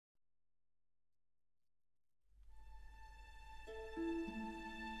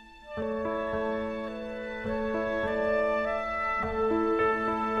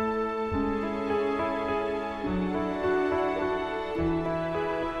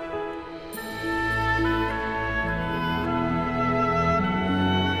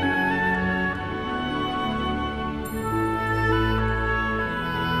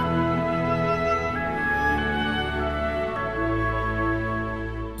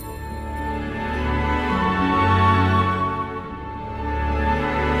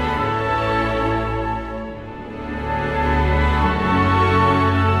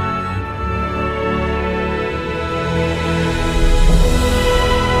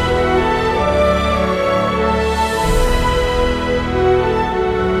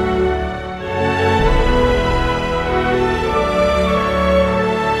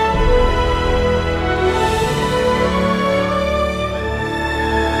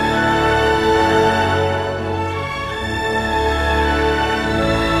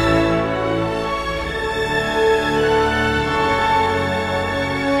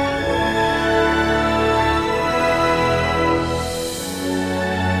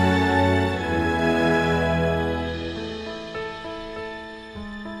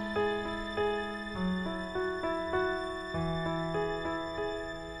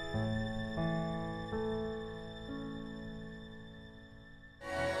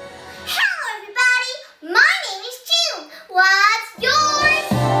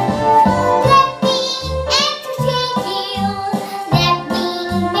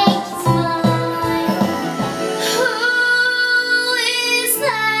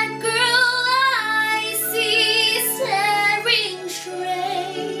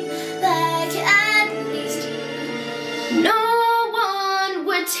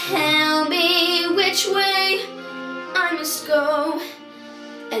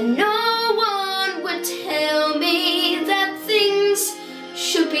and no one would tell me that things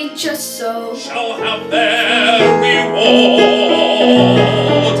should be just so. Shall have their reward,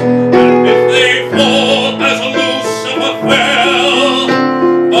 and if they fall as Lucifer fell,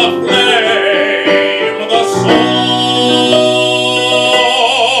 the flame, the sword,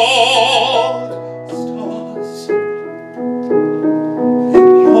 stars,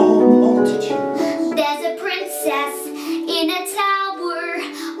 your multitude. There's a princess in a tower.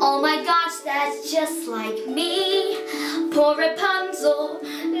 Oh my gosh, that's just like me. Poor Rapunzel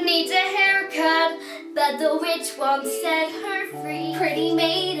needs a haircut, but the witch won't set her free. Pretty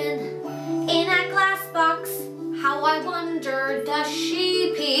maiden in a glass box, how I wonder does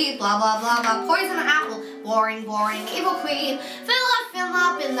she pee? Blah blah blah blah. Poison apple, boring boring. Evil queen, fill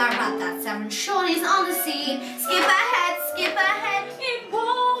up in the rat. That's 7 shorties on the sea. Skip ahead, skip ahead. It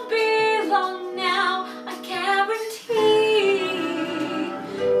won't be long now, I guarantee.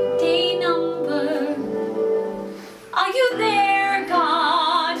 Day number. Are you there,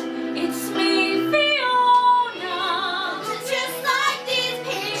 God? It's me, Fiona. Just like these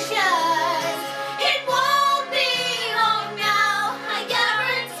pictures, it won't be long now, I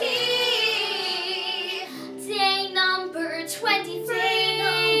guarantee. Day number 23.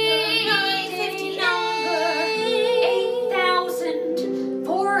 Day number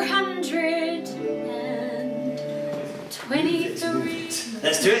 8,423.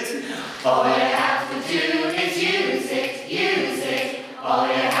 Let's do it. All you have to do is use it, use it. All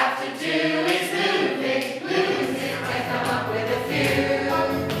you